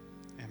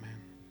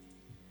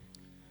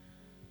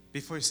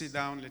Before you sit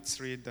down,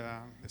 let's read the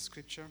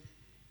scripture.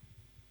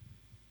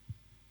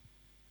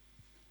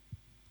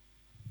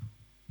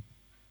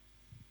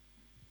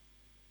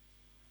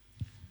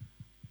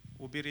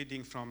 We'll be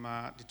reading from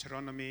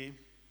Deuteronomy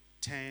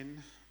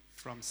 10,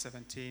 from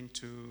 17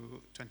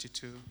 to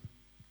 22.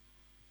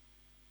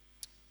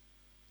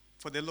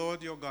 For the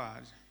Lord your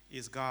God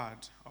is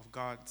God of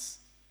gods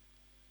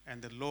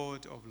and the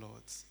Lord of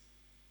lords,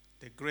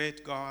 the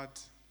great God,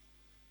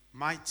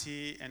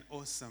 mighty and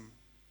awesome,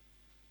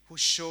 who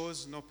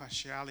shows no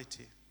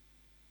partiality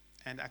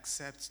and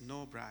accepts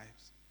no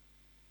bribes.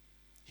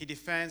 He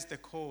defends the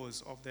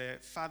cause of the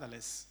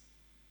fatherless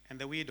and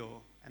the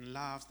widow and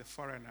loves the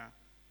foreigner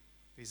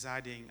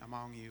residing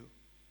among you,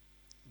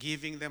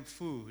 giving them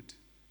food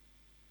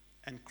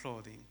and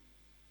clothing.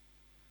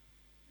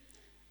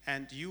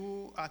 And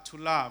you are to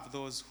love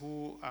those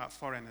who are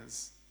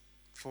foreigners,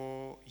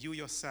 for you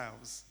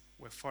yourselves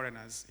were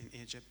foreigners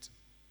in Egypt.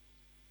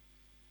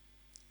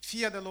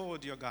 Fear the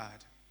Lord your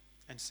God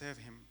and serve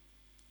him.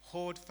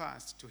 Hold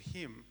fast to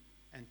him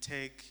and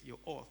take your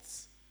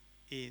oaths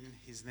in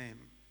his name.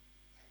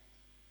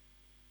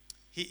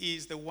 He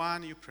is the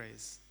one you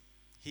praise.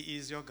 He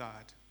is your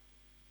God,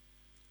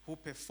 who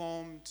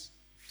performed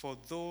for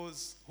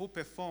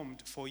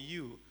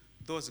you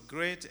those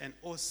great and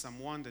awesome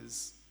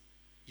wonders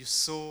you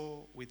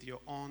saw with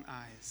your own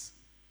eyes.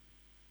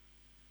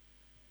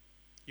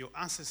 Your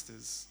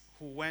ancestors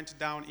who went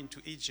down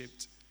into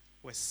Egypt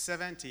were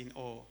 70 in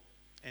all,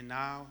 and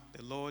now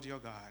the Lord your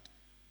God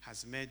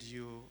has made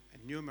you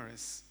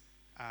numerous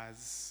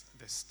as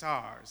the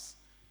stars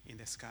in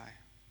the sky.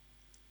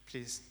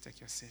 Please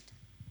take your seat.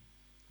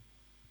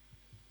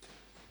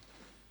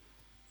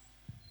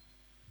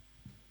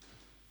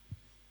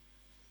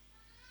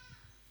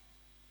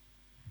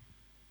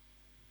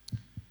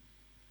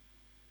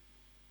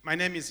 My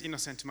name is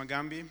Innocent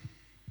Magambi.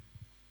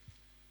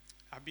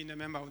 I've been a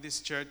member of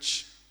this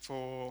church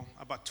for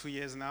about 2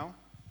 years now.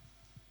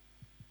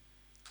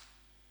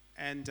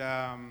 And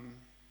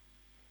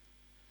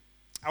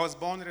I was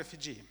born a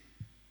refugee.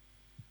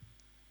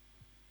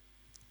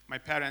 My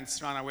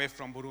parents ran away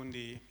from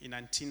Burundi in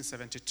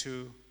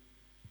 1972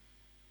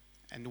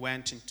 and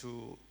went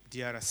into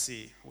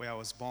DRC, where I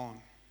was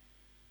born.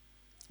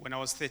 When I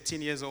was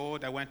 13 years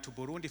old, I went to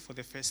Burundi for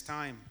the first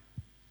time,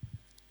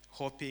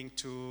 hoping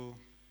to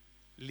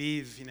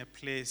live in a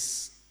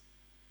place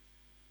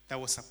that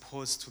was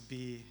supposed to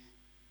be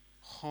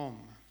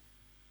home.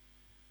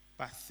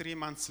 But 3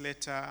 months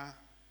later,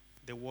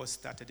 the war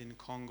started in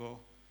Congo,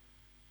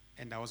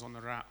 and I was on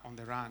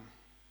the run.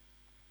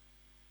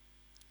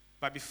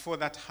 But before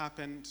that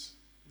happened,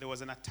 there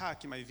was an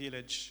attack in my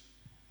village,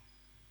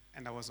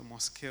 and I was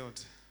almost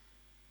killed.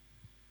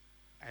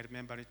 I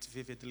remember it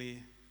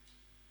vividly.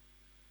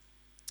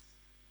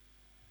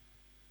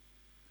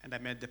 And I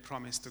made the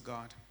promise to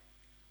God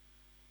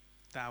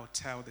that I would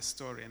tell the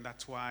story, and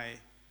that's why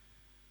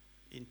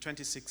in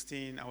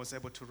 2016, I was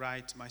able to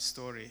write my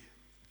story.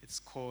 It's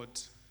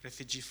called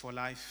Refugee for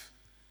Life,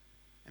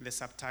 and the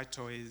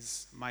subtitle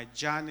is My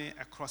Journey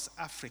Across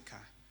Africa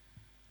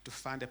to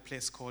Find a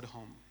Place Called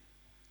Home.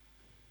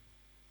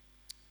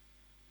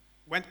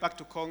 Went back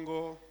to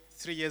Congo.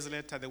 3 years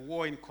later, the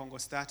war in Congo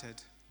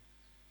started,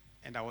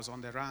 and I was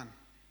on the run.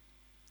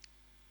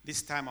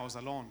 This time, I was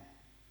alone.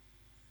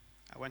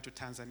 I went to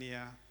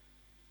Tanzania.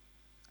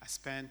 I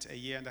spent a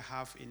year and a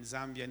half in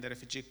Zambia in the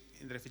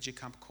refugee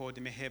camp called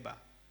Meheba.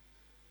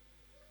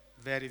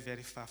 Very,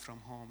 very far from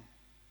home.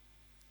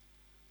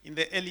 In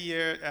the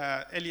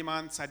early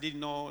months, I did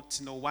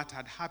not know what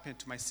had happened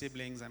to my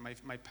siblings and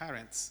my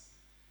parents.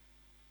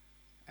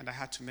 And I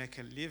had to make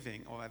a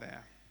living over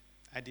there.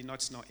 I did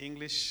not know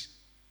English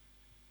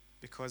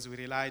because we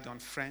relied on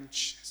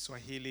French,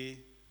 Swahili,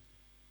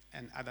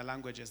 and other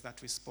languages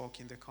that we spoke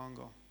in the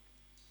Congo.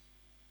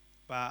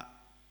 But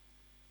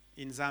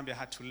in Zambia, I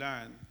had to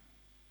learn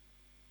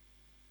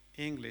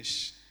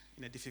English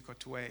in a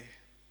difficult way.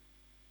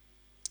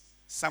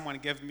 Someone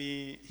gave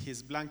me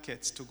his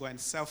blankets to go and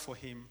sell for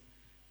him,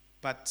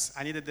 but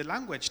I needed the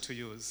language to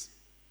use.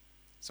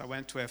 So I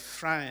went to a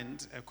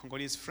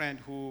Congolese friend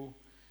who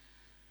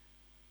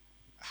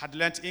had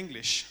learned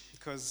English,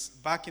 because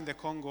back in the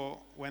Congo,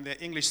 when the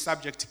English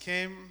subject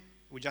came,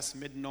 we just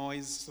made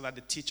noise so that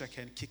the teacher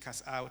can kick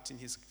us out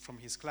from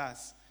his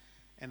class.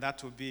 And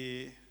that would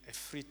be a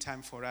free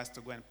time for us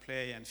to go and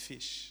play and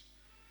fish.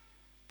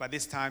 But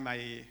this time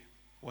I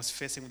was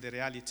facing the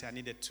reality. I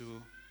needed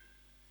to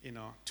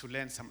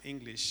learn some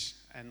English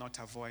and not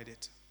avoid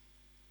it.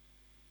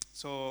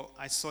 So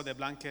I saw the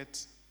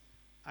blanket,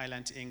 I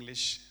learned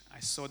English. I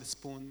saw the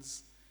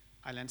spoons,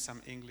 I learned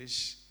some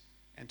English.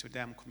 And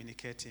today I'm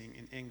communicating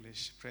in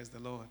English. Praise the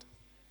Lord.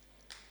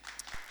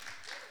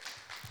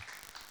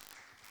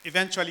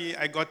 Eventually,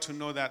 I got to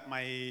know that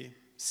my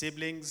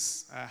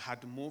siblings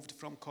had moved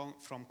from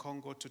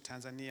Congo to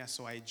Tanzania,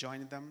 so I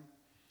joined them.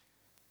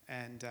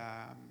 And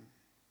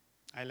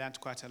I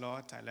learned quite a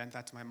lot. I learned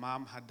that my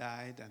mom had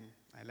died, and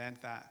I learned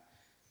that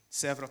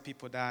several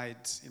people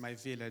died in my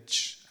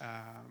village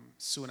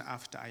soon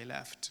after I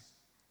left.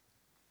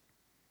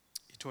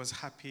 It was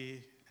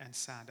happy and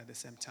sad at the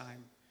same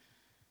time.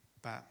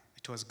 But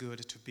it was good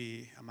to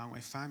be among my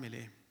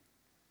family.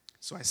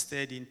 So I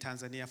stayed in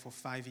Tanzania for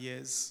 5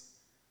 years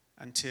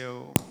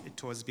until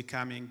it was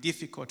becoming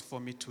difficult for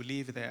me to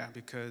live there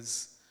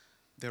because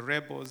the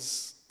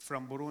rebels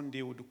from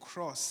Burundi would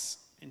cross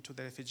into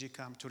the refugee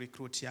camp to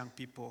recruit young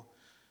people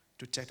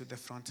to take to the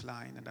front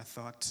line. And I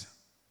thought,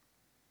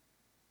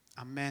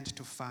 I'm meant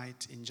to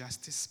fight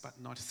injustice, but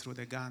not through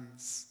the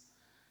guns.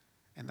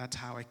 And that's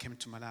how I came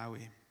to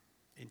Malawi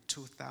in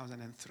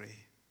 2003,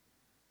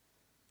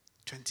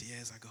 20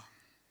 years ago.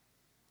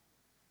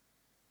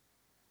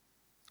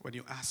 When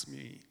you ask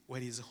me,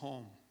 where is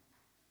home?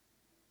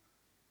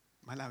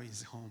 Malawi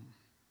is home.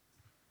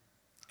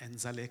 And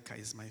Dzaleka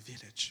is my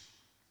village.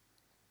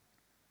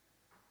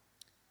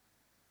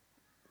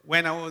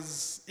 When I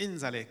was in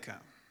Dzaleka,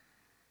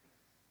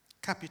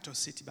 Capital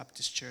City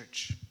Baptist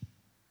Church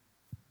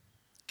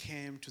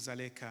came to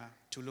Dzaleka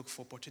to look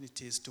for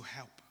opportunities to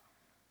help.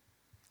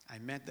 I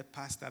met the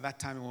pastor. At that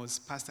time it was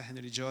Pastor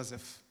Henry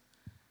Joseph,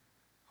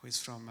 who is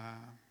from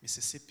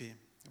Mississippi.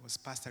 He was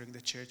pastoring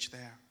the church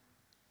there.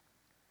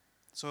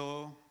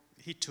 So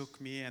he took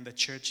me and the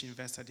church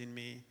invested in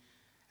me,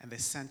 and they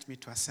sent me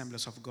to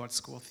Assemblies of God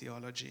School of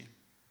Theology.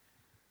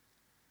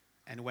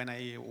 And when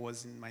I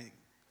was in my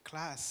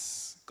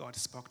class, God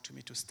spoke to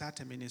me to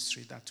start a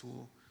ministry that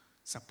will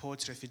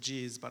support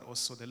refugees, but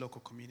also the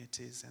local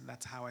communities. And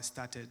that's how I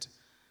started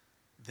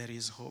There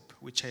Is Hope,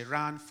 which I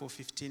ran for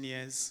 15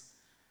 years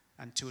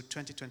until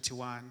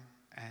 2021.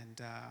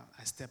 And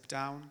I stepped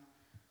down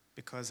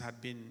because I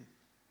had been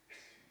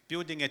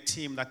building a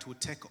team that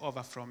would take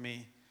over from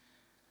me.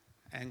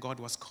 And God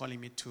was calling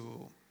me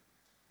to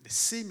the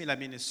similar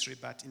ministry,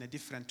 but in a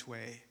different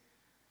way.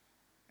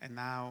 And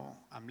now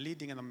I'm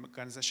leading an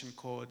organization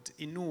called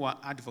Inua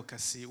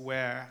Advocacy,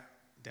 where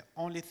the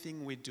only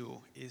thing we do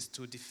is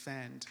to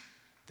defend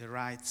the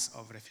rights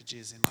of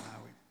refugees in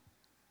Malawi.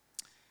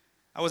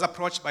 I was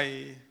approached by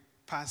a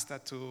pastor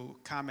to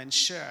come and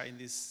share in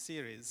this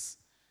series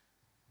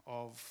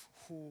of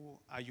who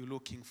are you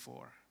looking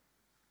for?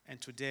 And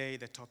today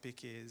the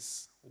topic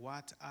is,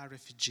 what are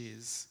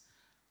refugees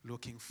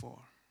looking for?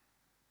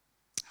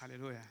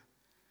 Hallelujah.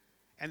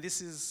 And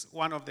this is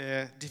one of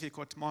the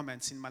difficult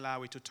moments in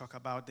Malawi to talk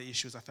about the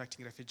issues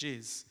affecting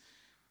refugees,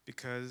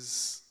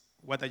 because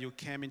whether you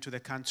came into the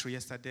country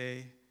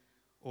yesterday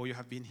or you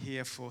have been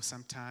here for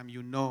some time,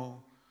 you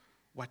know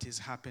what is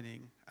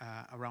happening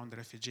around the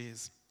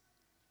refugees.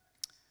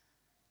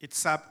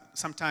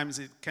 Sometimes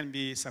it can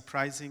be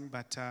surprising,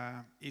 but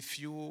if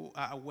you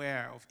are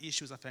aware of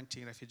issues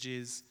affecting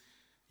refugees,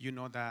 you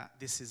know that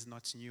this is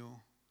not new.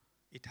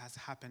 It has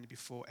happened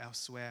before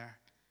elsewhere,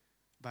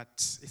 but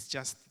it's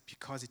just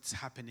because it's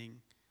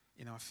happening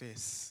in our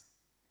face.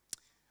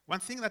 One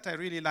thing that I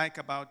really like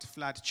about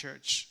Flood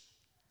Church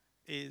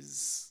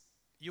is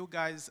you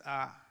guys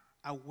are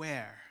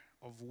aware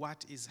of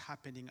what is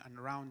happening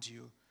around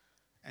you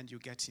and you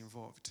get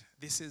involved.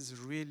 This is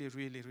really,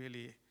 really,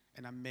 really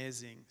an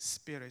amazing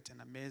spirit,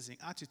 an amazing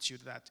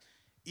attitude that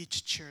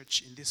each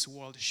church in this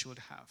world should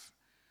have.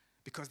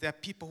 Because there are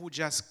people who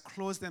just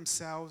close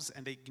themselves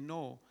and they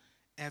ignore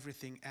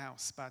everything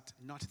else, but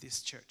not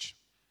this church.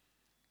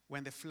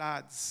 When the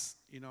floods,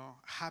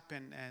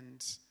 happen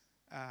and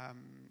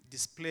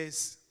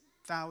displace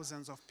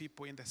thousands of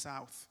people in the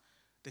south,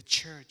 the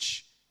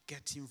church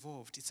gets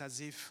involved. It's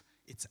as if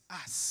it's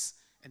us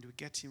and we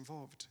get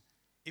involved.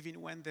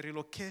 Even when the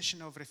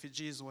relocation of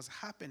refugees was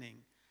happening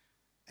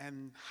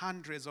and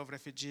hundreds of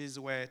refugees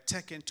were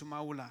taken to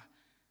Maula,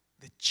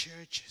 the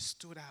church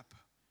stood up.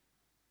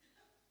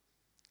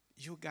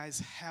 You guys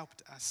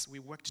helped us. We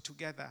worked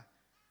together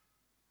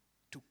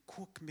to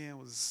cook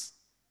meals,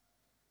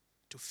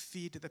 to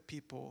feed the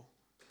people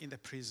in the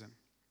prison.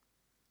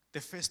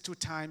 The first 2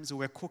 times we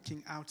were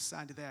cooking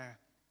outside there,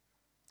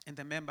 and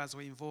the members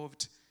were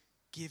involved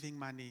giving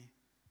money.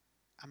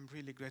 I'm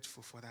really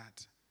grateful for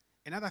that.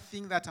 Another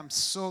thing that I'm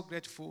so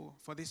grateful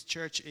for this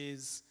church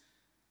is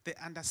the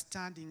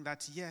understanding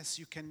that, yes,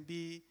 you can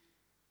be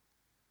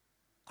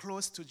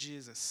close to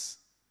Jesus.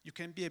 You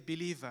can be a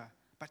believer,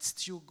 but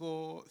still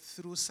go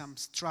through some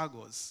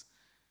struggles.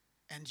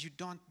 And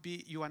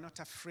you are not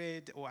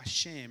afraid or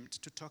ashamed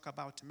to talk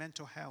about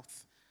mental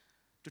health,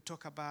 to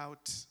talk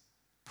about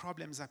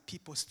problems that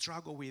people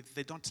struggle with.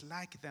 They don't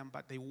like them,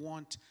 but they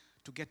want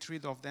to get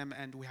rid of them.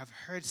 And we have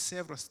heard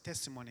several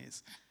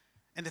testimonies.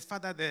 And the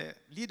fact that the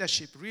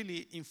leadership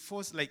really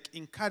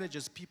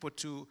encourages people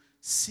to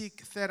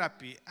seek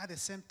therapy at the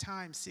same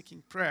time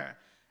seeking prayer,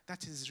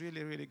 that is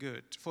really, really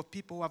good. For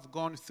people who have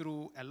gone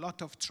through a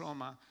lot of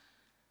trauma,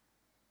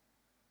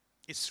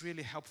 it's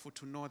really helpful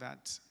to know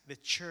that the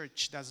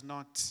church does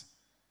not,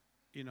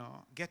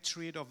 get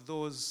rid of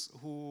those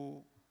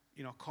who,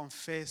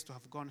 confess to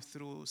have gone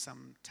through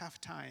some tough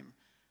time,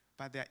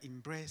 but they're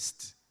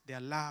embraced, they're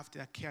loved,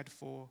 they're cared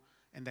for,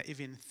 and they're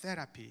even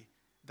therapy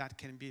that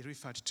can be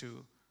referred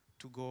to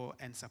go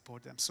and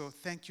support them. So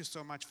thank you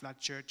so much, Flood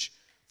Church,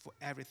 for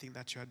everything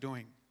that you are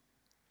doing.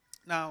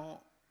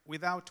 Now,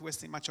 without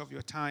wasting much of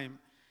your time,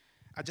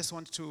 I just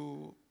want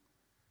to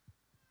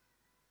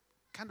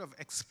kind of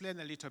explain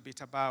a little bit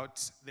about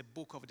the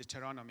book of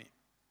Deuteronomy.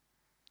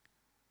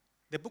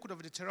 The book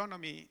of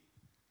Deuteronomy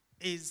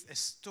is a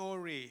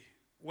story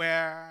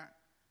where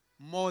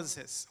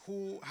Moses,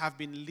 who have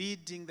been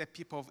leading the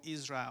people of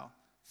Israel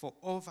for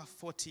over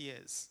 40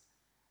 years,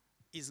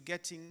 is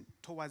getting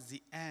towards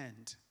the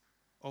end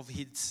of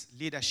his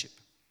leadership.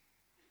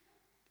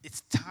 It's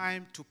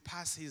time to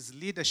pass his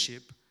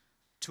leadership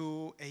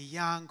to a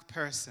young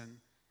person,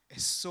 a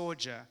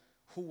soldier,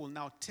 who will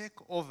now take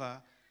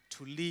over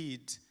to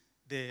lead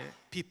the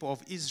people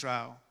of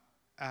Israel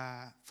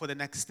for the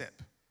next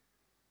step.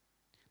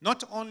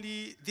 Not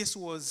only this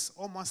was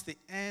almost the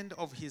end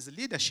of his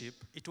leadership,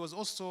 it was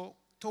also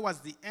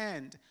towards the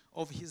end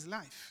of his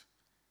life,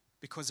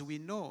 because we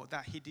know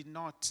that he did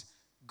not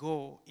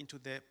go into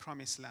the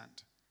promised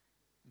land.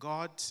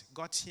 God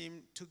got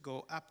him to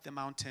go up the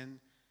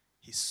mountain.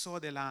 He saw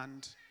the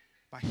land,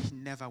 but he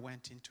never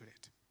went into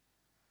it.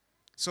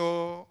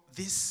 So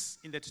this,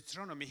 in the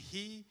Deuteronomy,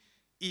 he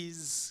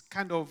is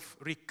kind of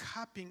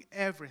recapping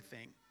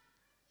everything.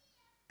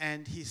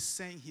 And he's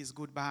saying his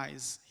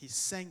goodbyes, he's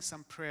saying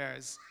some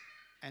prayers,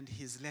 and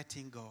he's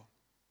letting go.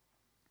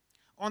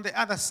 On the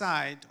other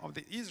side of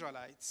the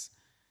Israelites,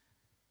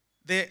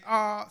 they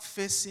are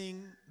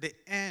facing the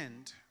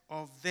end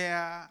of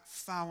their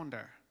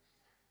founder.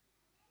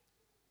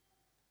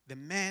 The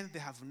man they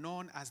have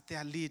known as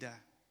their leader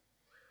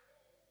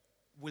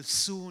will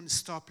soon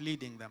stop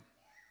leading them.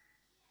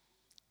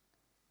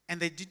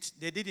 And they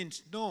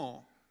didn't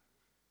know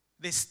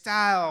the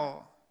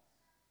style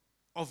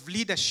of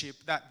leadership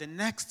that the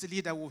next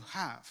leader will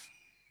have.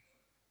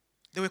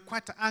 They were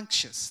quite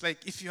anxious.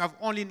 Like, if you have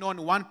only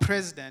known one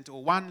president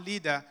or one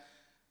leader,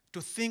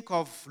 to think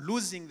of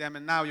losing them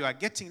and now you are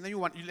getting them,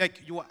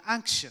 you are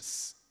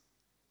anxious.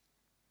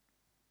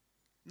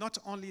 Not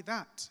only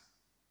that,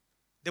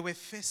 they were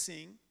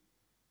facing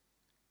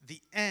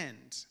the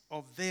end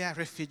of their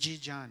refugee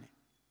journey.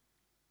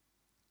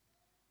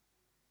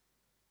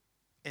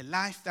 A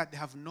life that they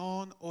have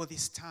known all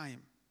this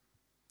time.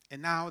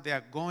 And now they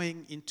are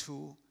going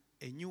into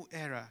a new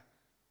era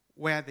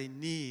where they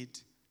need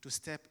to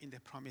step in the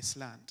promised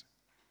land.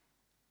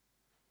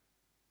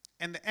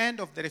 And the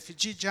end of the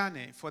refugee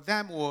journey for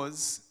them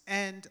was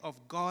end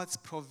of God's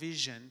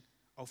provision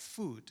of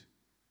food.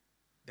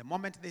 The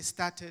moment they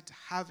started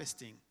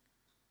harvesting,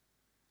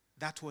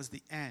 that was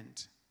the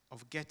end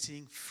of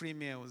getting free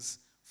meals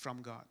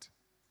from God.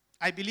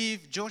 I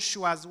believe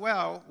Joshua as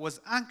well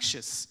was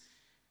anxious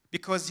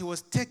because he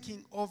was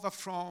taking over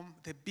from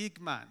the big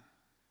man,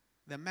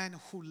 the man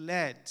who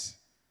led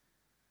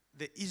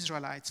the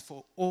Israelites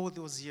for all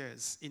those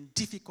years in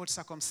difficult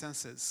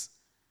circumstances.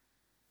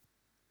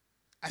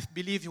 I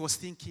believe he was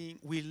thinking,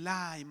 will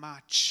I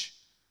match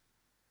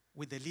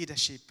with the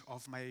leadership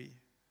of my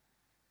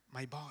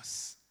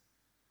boss?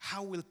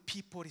 How will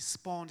people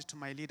respond to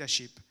my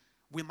leadership?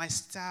 Will my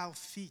style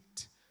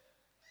fit?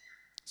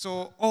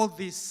 So all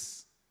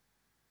this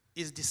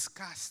is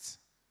discussed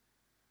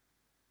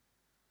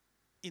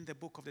in the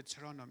book of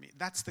Deuteronomy.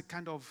 That's the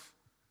kind of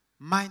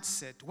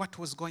mindset, what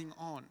was going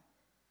on.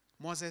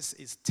 Moses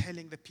is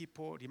telling the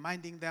people,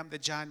 reminding them the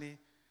journey,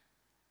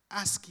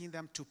 asking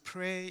them to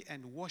pray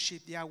and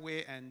worship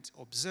Yahweh and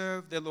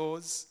observe the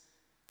laws,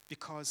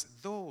 because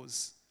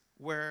those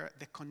were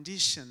the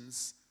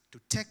conditions to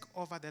take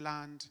over the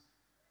land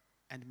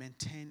and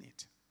maintain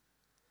it.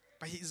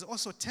 But he is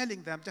also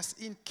telling them,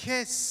 just in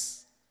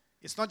case,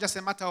 it's not just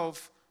a matter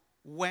of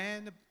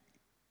when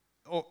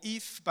or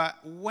if, but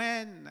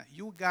when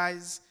you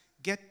guys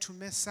get to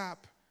mess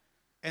up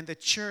and the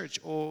church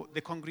or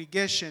the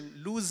congregation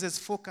loses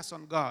focus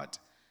on God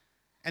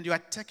and you are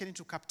taken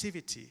into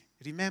captivity,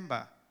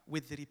 remember,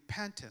 with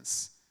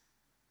repentance,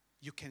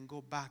 you can go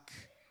back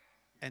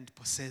and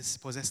possess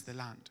the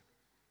land.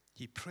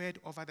 He prayed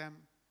over them,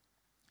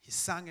 he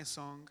sang a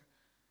song,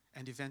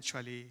 and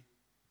eventually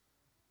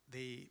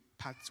they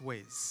parted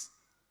ways.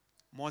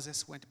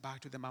 Moses went back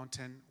to the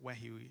mountain where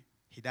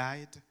he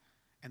died,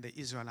 and the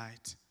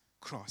Israelite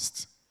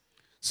crossed.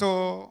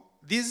 So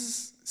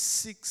these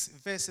 6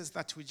 verses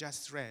that we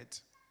just read,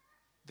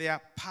 they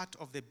are part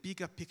of the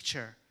bigger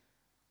picture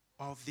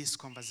of this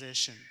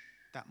conversation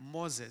that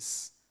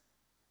Moses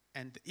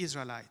and the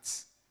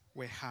Israelites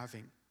were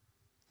having.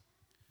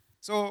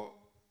 So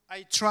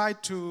I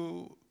tried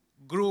to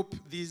group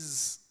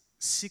these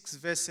 6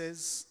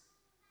 verses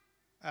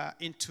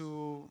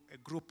into a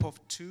group of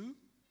 2,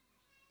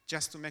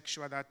 just to make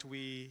sure that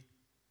we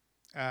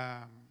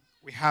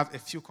have a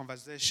few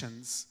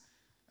conversations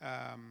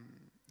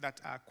that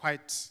are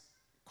quite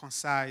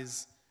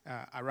concise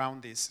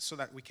around this, so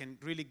that we can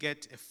really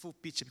get a full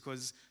picture,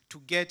 because to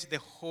get the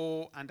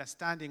whole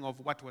understanding of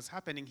what was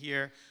happening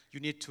here, you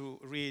need to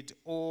read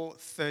all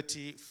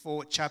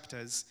 34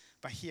 chapters,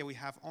 but here we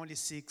have only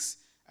 6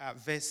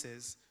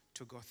 verses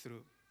to go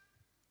through.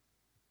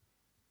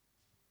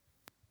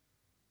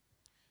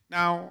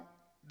 Now,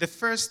 the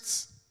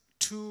first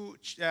 2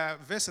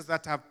 verses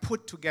that I've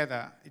put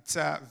together, it's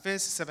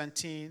verse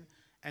 17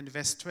 and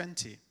verse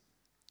 20.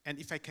 And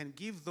if I can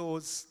give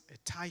those a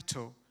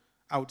title,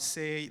 I would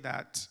say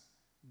that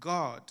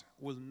God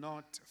will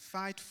not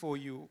fight for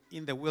you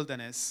in the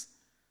wilderness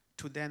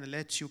to then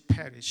let you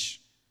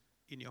perish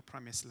in your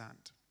promised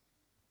land.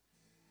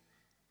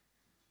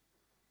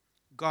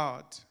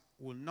 God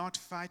will not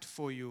fight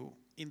for you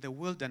in the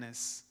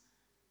wilderness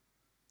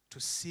to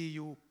see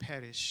you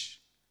perish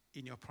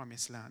in your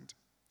promised land.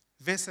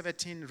 Verse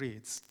 17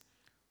 reads,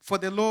 "For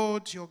the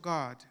Lord your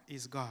God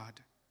is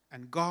God,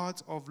 and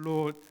God of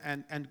Lord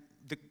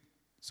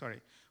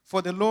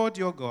For the Lord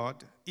your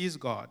God is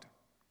God,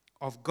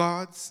 of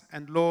gods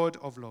and Lord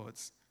of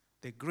lords,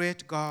 the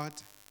great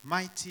God,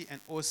 mighty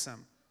and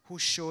awesome, who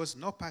shows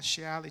no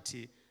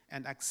partiality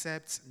and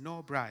accepts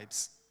no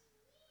bribes."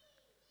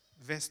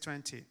 Verse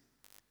 20,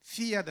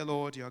 "Fear the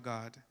Lord your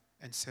God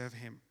and serve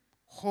him.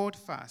 Hold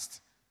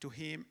fast to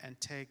him and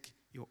take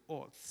your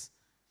oaths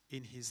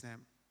in his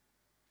name."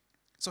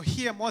 So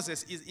here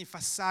Moses is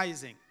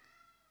emphasizing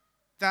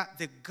that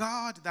the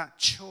God that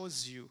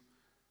chose you,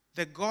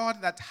 the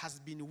God that has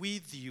been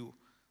with you,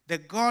 the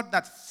God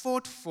that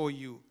fought for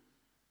you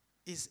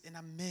is an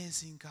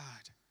amazing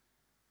God,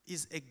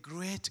 is a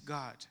great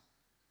God.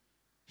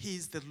 He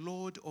is the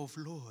Lord of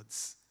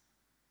lords.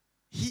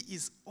 He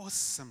is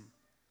awesome.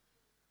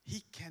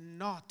 He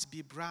cannot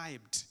be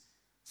bribed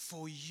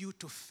for you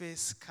to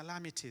face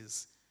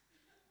calamities.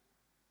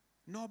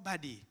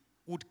 Nobody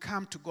would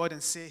come to God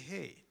and say,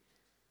 "Hey,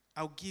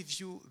 I'll give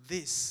you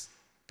this.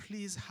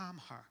 Please harm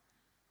her."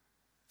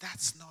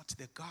 That's not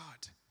the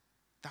God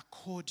that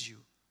called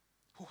you,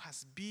 who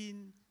has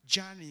been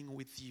journeying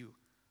with you.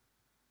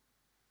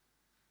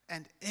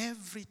 And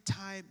every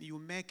time you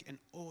make an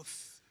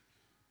oath,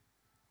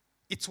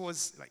 it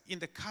was like in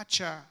the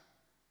culture,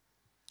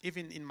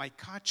 even in my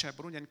culture,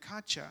 Burundian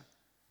culture,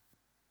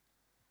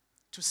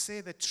 to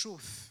say the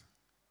truth,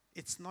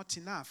 it's not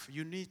enough.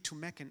 You need to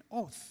make an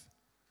oath.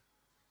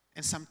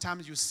 And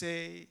sometimes you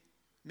say,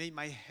 "May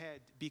my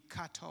head be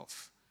cut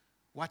off.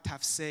 What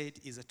I've said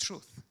is the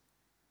truth."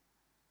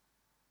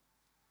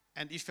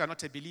 And if you're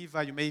not a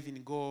believer, you may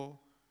even go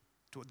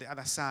to the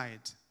other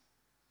side.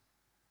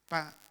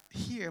 But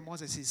here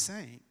Moses is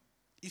saying,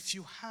 if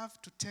you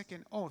have to take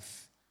an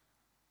oath,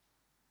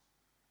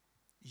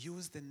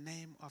 use the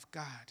name of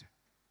God,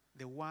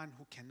 the one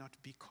who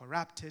cannot be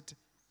corrupted,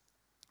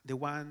 the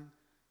one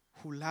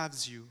who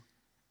loves you,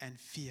 and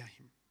fear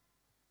him.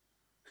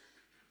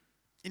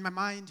 In my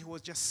mind, he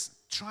was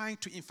just trying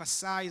to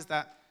emphasize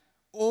that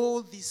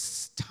all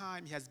this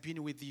time he has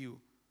been with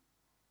you,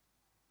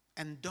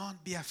 and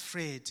don't be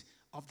afraid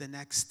of the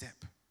next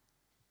step.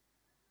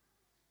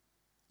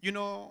 You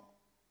know,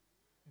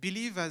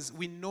 believers,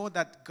 we know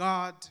that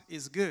God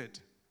is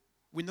good.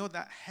 We know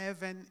that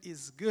heaven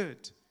is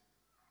good.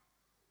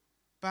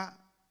 But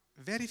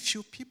very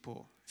few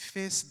people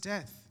face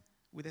death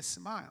with a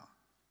smile,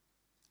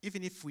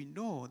 even if we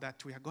know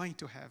that we are going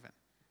to heaven.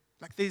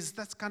 Like there's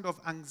that kind of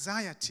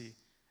anxiety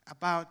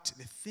about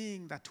the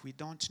thing that we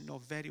don't know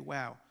very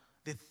well,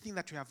 the thing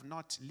that we have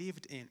not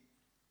lived in.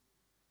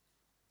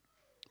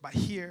 But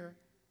here,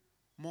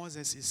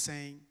 Moses is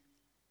saying,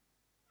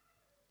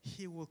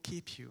 he will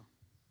keep you.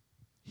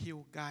 He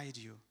will guide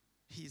you.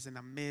 He is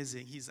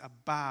he's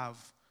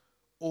above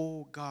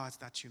all gods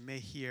that you may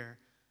hear,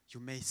 you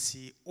may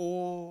see,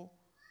 all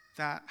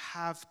that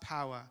have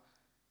power.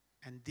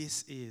 And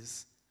this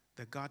is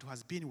the God who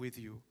has been with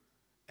you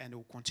and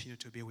will continue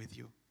to be with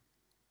you.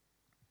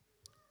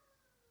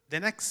 The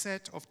next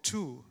set of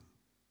two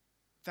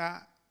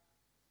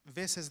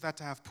verses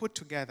that I have put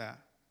together,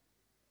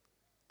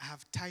 I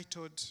have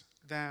titled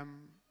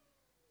them,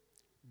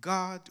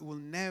 "God will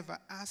never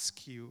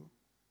ask you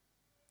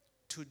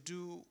to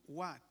do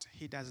what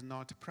he does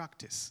not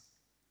practice."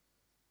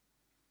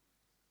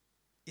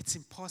 It's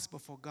impossible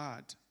for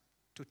God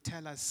to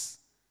tell us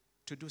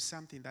to do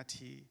something that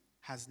he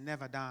has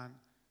never done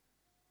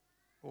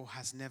or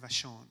has never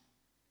shown.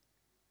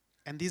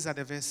 And these are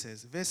the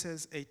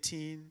verses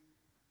 18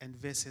 and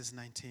verses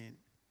 19.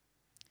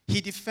 "He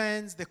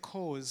defends the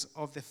cause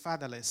of the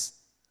fatherless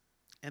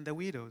and the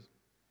widows,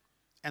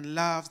 and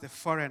loves the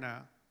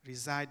foreigner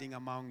residing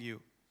among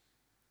you,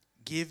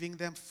 giving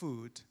them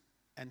food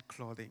and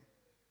clothing."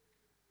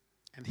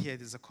 And here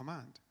is a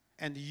command.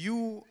 "And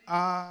you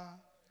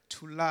are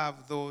to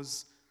love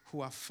those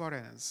who are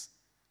foreigners,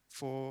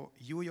 for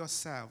you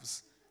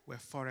yourselves were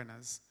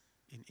foreigners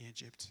in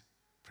Egypt."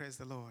 Praise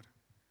the Lord.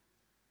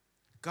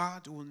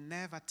 God will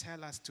never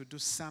tell us to do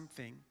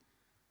something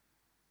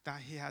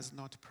that he has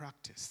not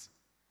practiced.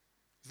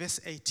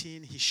 Verse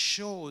 18, he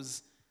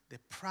shows the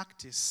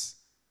practice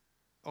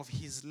of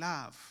his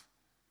love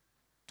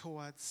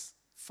towards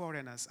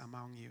foreigners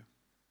among you.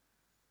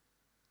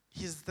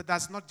 He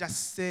does not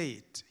just say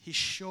it, he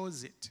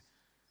shows it.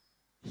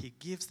 He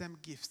gives them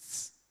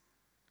gifts.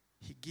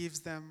 He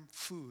gives them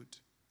food,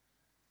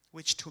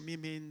 which to me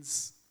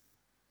means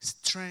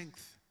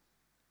strength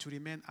to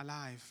remain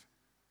alive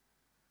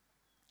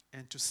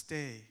and to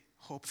stay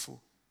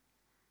hopeful.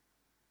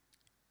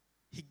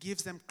 He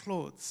gives them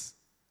clothes.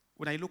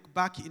 When I look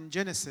back in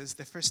Genesis,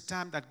 the first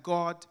time that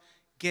God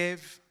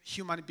gave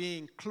human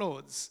beings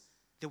clothes,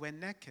 they were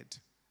naked.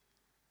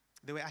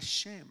 They were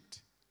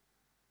ashamed.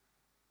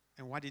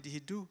 And what did he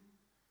do?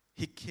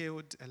 He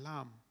killed a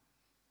lamb,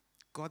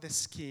 got the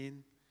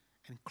skin,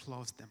 and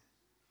clothed them.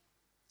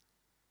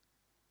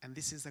 And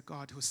this is the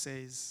God who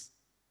says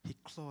he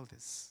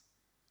clothes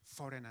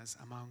foreigners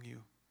among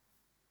you.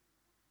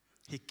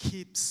 He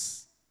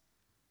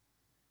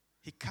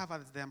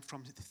covers them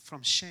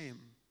from shame,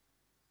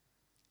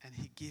 and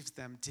he gives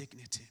them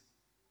dignity.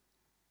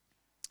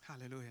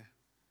 Hallelujah.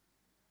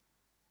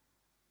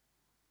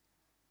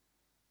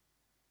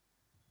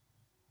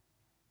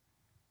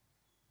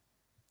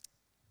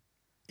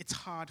 It's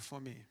hard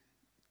for me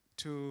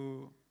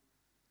to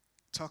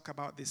talk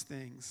about these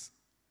things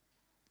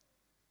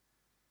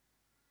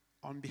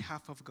on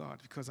behalf of God,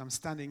 because I'm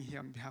standing here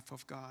on behalf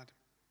of God.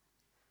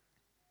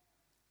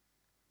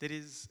 There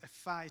is a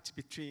fight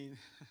between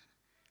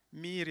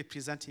me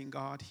representing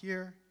God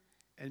here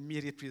and me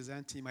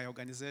representing my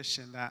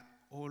organization that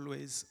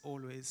always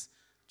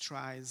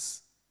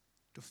tries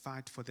to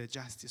fight for the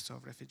justice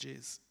of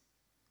refugees.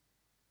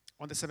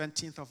 On the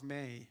 17th of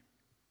May,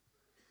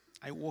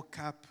 I woke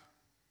up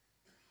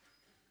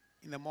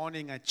in the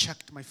morning. I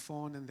checked my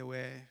phone, and there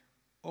were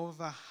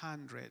over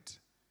 100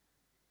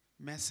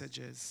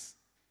 messages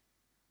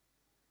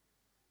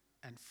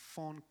and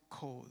phone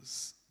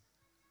calls.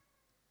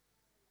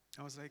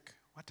 I was like,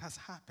 what has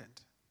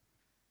happened?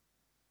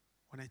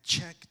 When I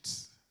checked,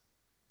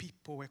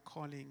 people were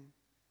calling,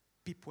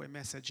 people were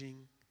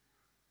messaging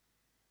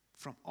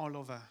from all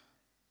over,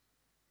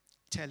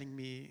 telling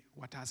me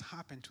what has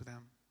happened to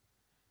them.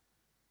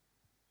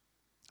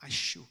 I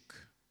shook.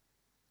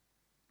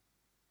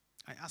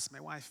 I asked my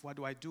wife, what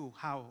do I do?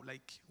 How?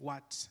 Like,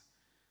 what?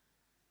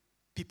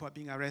 People are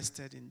being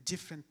arrested in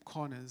different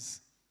corners.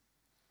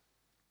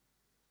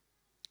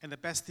 And the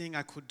best thing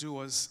I could do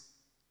was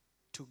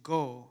to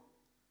go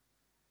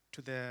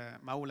to the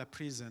Maula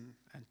prison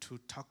and to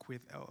talk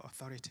with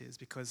authorities,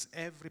 because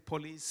every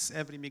police,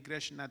 every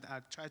immigration that I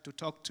tried to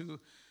talk to,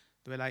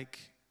 they were like,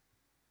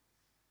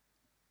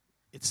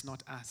 it's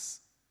not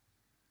us.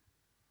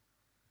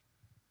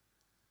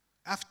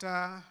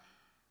 After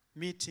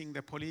meeting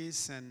the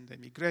police and the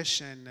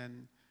immigration,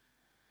 and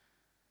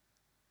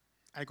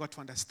I got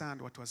to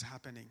understand what was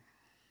happening,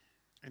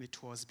 and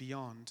it was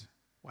beyond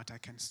what I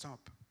can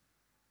stop.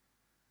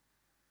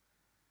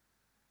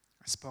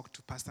 I spoke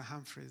to Pastor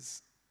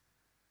Humphreys,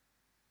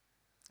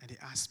 and he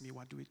asked me,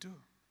 what do we do?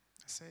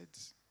 I said,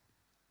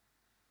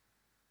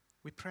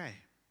 we pray,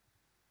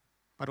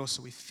 but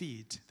also we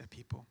feed the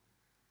people.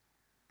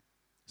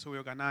 So we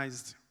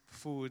organized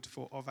food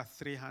for over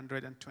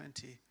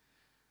 320,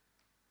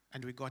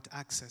 and we got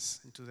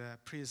access into the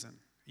prison.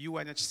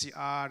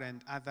 UNHCR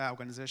and other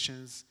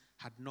organizations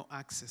had no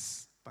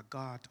access, but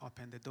God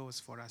opened the doors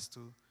for us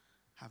to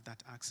have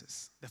that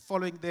access. The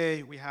following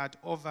day, we had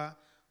over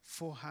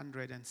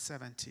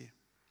 470.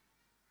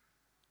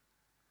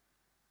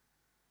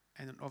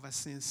 And ever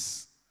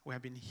since, we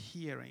have been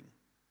hearing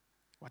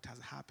what has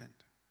happened.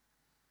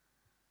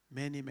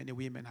 Many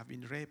women have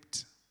been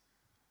raped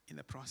in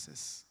the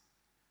process.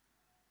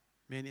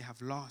 Many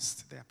have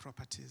lost their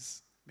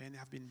properties. Many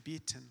have been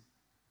beaten.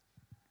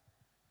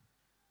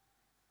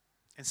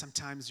 And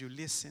sometimes you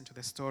listen to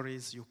the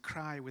stories, you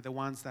cry with the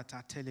ones that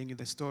are telling you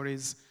the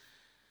stories,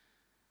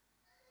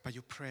 but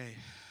you pray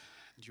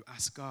and you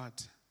ask God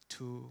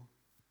to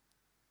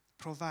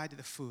provide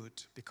the food,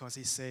 because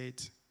he said,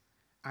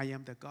 I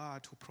am the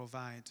God who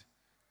provide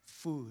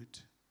food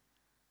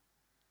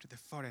to the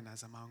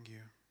foreigners among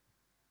you.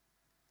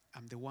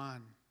 I'm the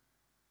one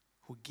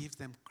who gives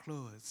them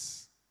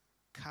clothes,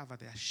 cover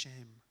their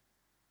shame,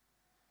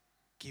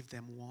 give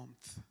them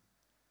warmth.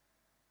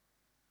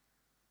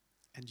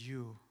 And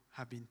you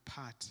have been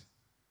part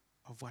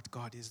of what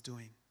God is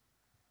doing.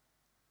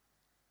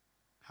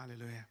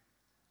 Hallelujah.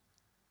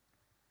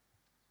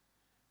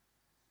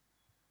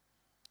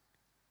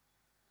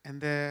 And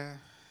the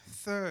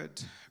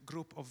third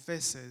group of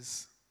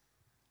verses,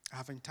 I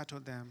have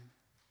entitled them,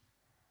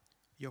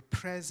 Your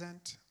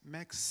Present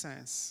Makes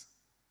Sense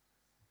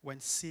When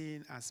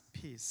Seen as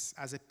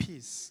a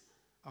piece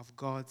of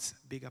God's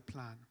bigger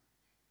plan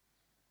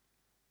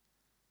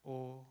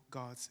or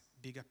God's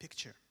bigger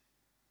picture.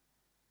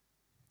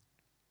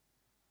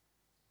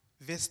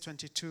 Verse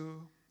 22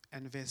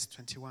 and verse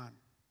 21.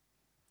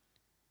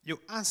 Your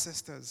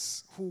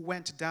ancestors who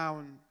went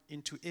down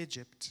into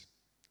Egypt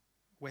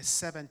were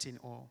 70 in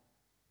all.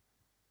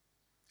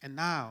 And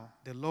now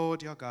the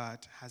Lord your God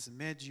has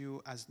made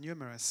you as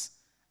numerous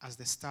as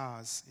the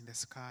stars in the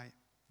sky.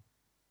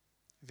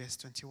 Verse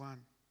 21.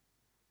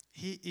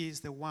 He is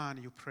the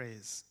one you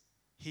praise.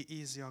 He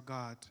is your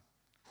God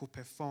who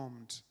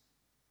performed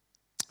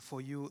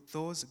for you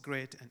those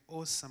great and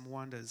awesome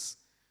wonders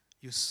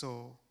you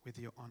saw with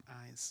your own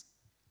eyes.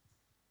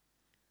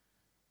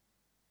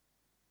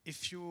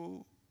 If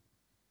you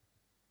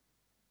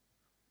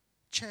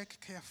check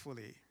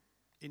carefully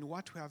in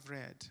what we have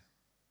read,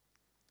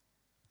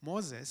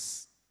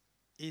 Moses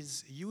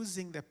is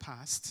using the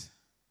past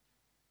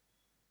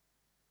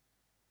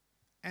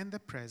and the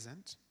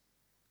present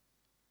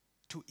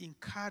to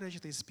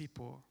encourage these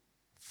people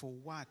for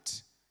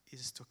what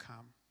is to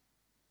come.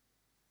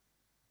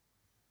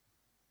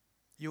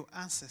 your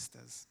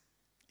ancestors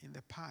in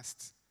the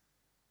past,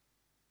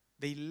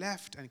 they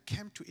left and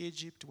came to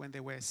Egypt when they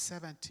were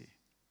 70.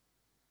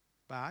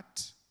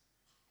 But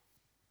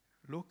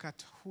look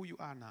at who you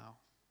are now.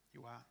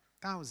 You are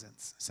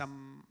thousands.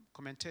 Some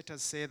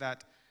commentators say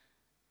that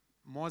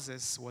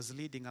Moses was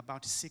leading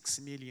about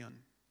 6 million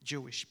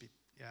Jewish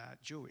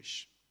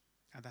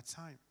at that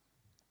time.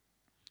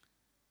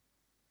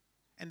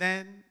 And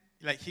then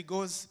he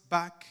goes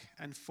back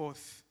and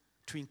forth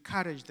to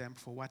encourage them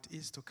for what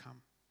is to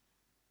come.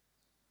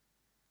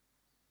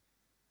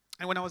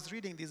 And when I was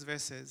reading these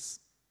verses,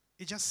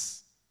 it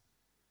just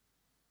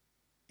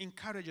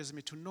encourages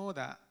me to know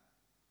that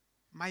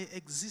my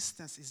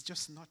existence is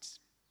just not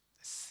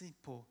a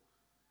simple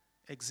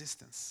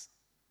existence.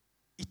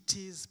 It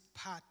is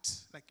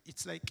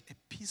it's like a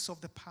piece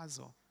of the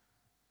puzzle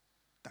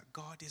that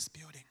God is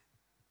building.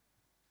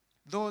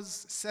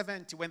 Those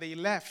 70, when they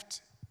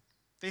left,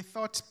 they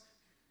thought,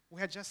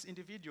 we are just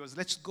individuals.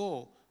 Let's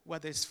go where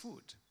there's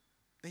food.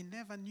 They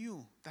never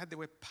knew that they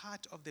were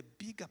part of the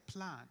bigger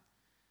plan.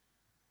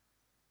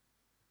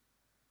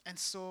 And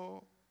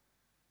so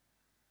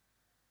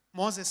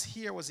Moses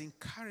here was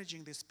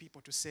encouraging these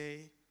people to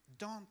say,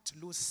 don't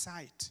lose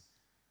sight.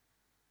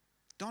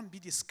 Don't be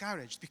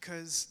discouraged,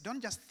 because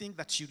don't just think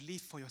that you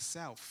live for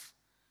yourself.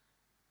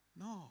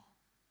 No.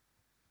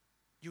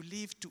 You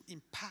live to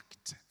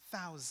impact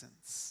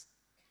thousands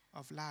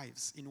of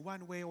lives in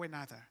one way or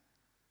another.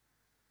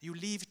 You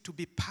live to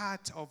be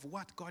part of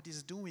what God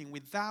is doing.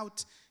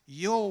 Without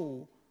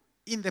you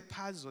in the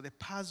puzzle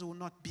will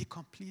not be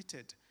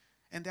completed.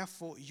 And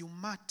therefore, you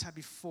matter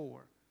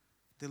before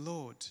the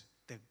Lord,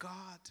 the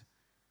God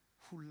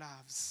who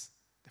loves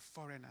the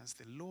foreigners,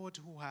 the Lord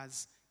who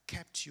has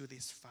kept you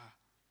this far.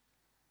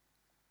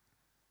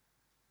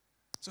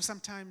 So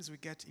sometimes we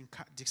get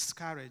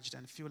discouraged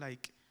and feel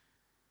like,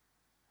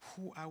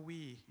 who are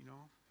we?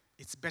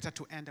 It's better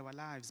to end our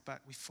lives, but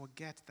we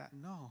forget that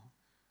no,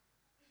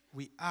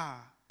 we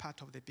are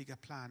part of the bigger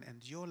plan,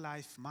 and your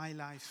life, my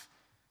life,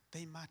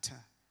 they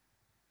matter.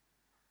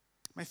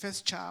 My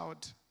first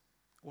child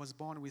was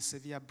born with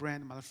severe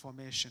brain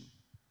malformation.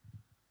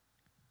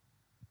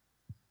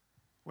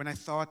 When I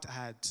thought I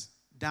had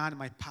done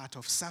my part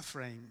of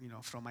suffering,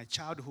 from my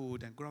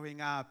childhood and growing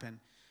up and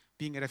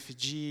being a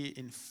refugee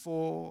in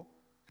 5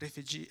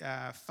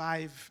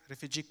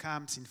 refugee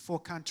camps in 4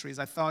 countries,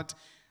 I thought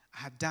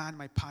I had done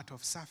my part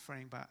of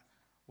suffering. But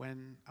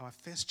when our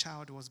first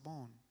child was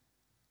born,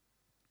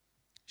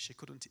 she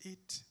couldn't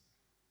eat.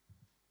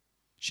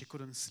 She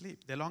couldn't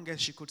sleep. The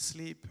longest she could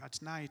sleep at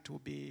night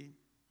would be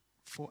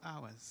 4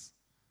 hours.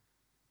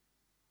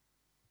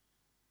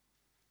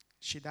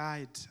 She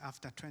died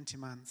after 20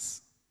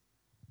 months.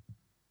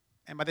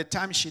 And by the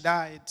time she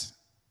died,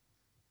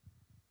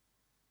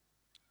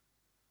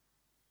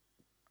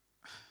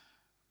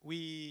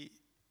 we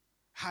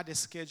had a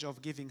schedule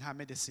of giving her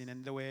medicine,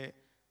 and there were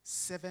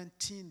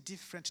 17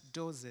 different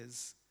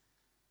doses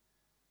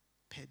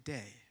per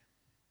day.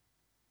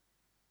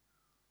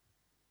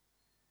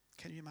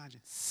 Can you imagine?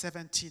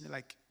 17,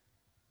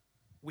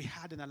 we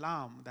had an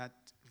alarm that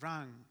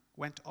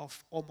went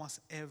off almost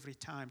every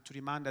time to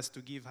remind us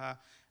to give her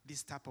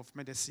this type of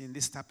medicine,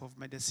 this type of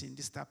medicine,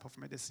 this type of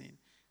medicine.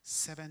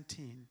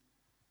 17.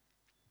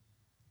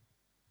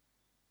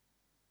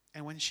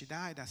 And when she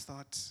died, I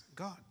thought,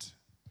 God,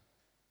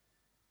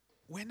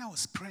 when I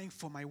was praying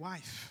for my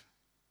wife,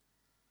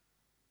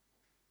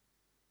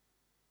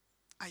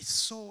 I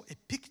saw a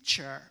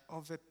picture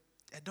of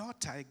a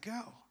daughter, a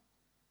girl.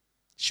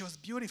 She was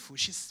beautiful.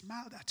 She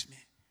smiled at me.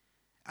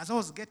 As I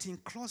was getting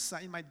closer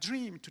in my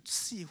dream to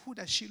see who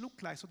does she look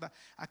like so that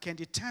I can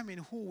determine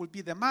who will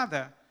be the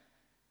mother,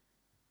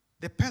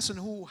 the person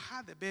who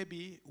had the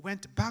baby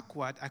went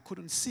backward. I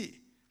couldn't see.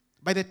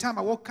 By the time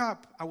I woke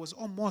up, I was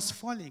almost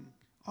falling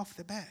off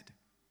the bed.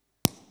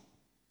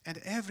 And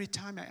every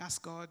time I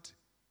asked God,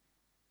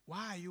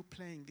 why are you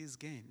playing these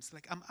games?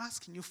 I'm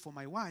asking you for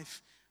my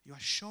wife. You are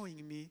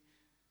showing me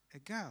a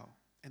girl.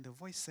 And the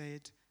voice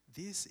said,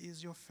 this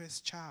is your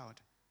first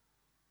child.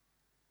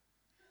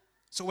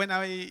 So when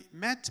I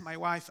met my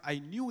wife, I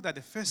knew that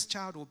the first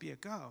child would be a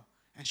girl,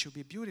 and she would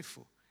be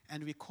beautiful.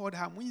 And we called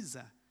her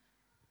Mwiza.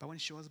 But when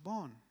she was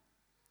born,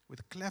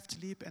 with cleft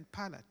lip and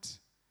palate,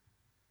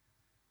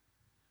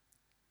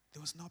 there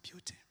was no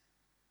beauty.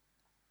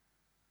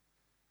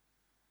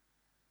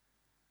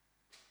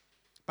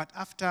 But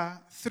after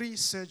 3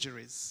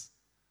 surgeries,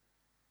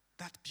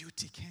 that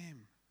beauty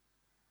came.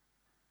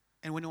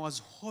 And when I was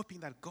hoping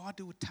that God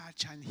would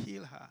touch her and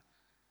heal her,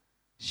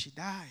 she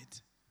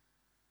died.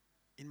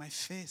 In my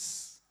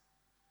face,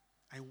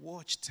 I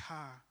watched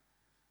her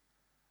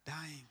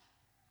dying.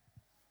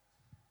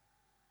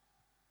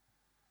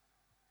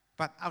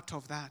 But out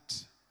of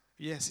that,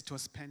 yes, it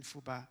was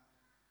painful, but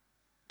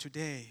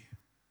today,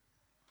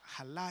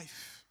 her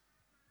life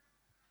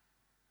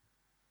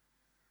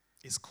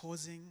is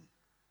causing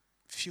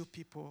few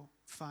people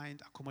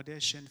find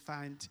accommodation,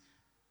 find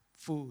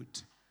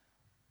food,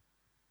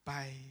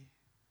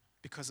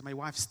 because my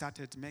wife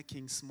started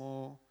making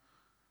small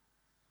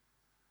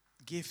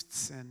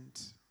gifts and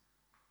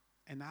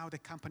And now the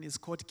company is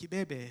called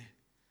Kibebe,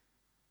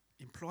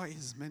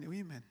 employs many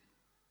women.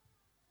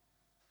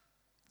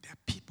 There are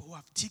people who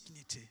have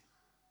dignity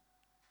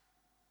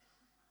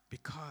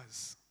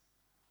because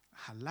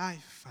her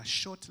life, her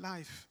short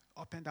life,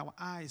 opened our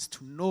eyes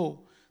to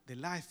know the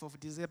life of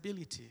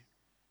disability.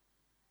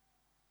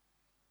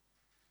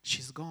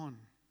 She's gone,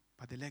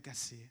 but the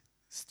legacy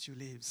still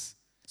lives.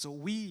 So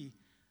we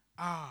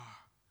are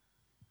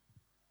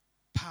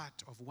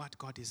part of what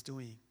God is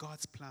doing,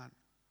 God's plan.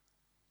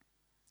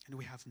 And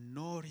we have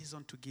no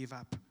reason to give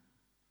up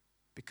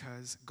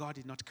because God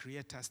did not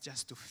create us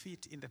just to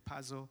fit in the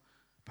puzzle,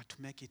 but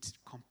to make it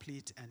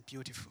complete and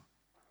beautiful.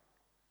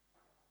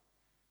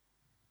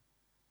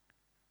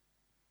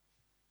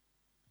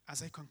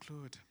 As I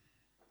conclude,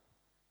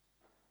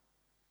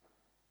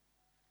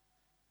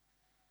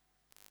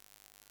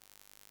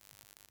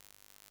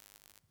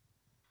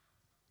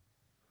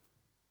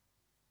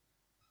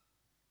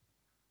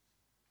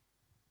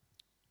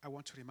 I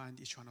want to remind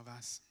each one of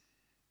us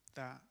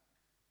that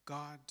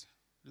God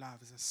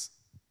loves us.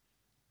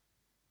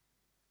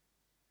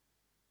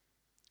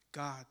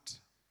 God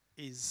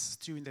is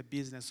still in the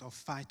business of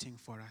fighting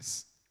for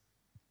us.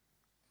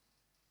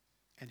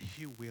 And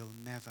He will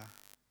never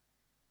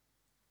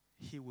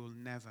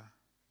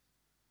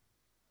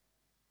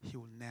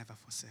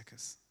forsake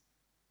us.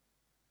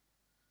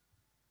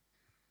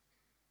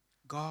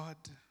 God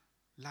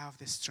loves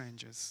the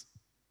strangers.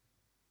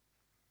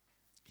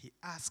 He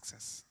asks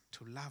us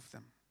to love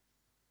them,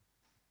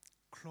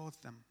 clothe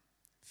them,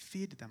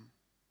 feed them.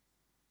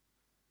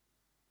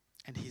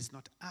 And He's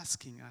not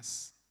asking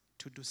us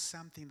to do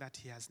something that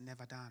He has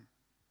never done.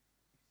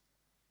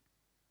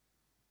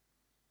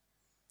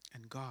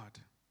 And God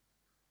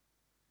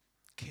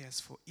cares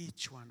for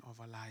each one of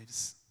our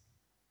lives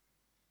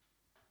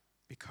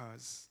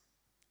because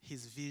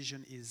His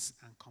vision is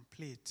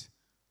incomplete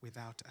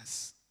without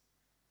us.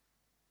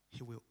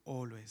 He will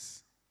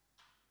always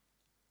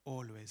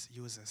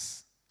use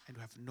us, and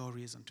we have no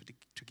reason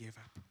to give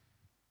up.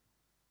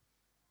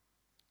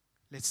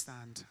 Let's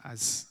stand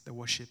as the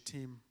worship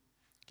team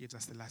gives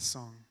us the last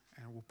song,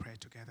 and we'll pray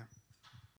together.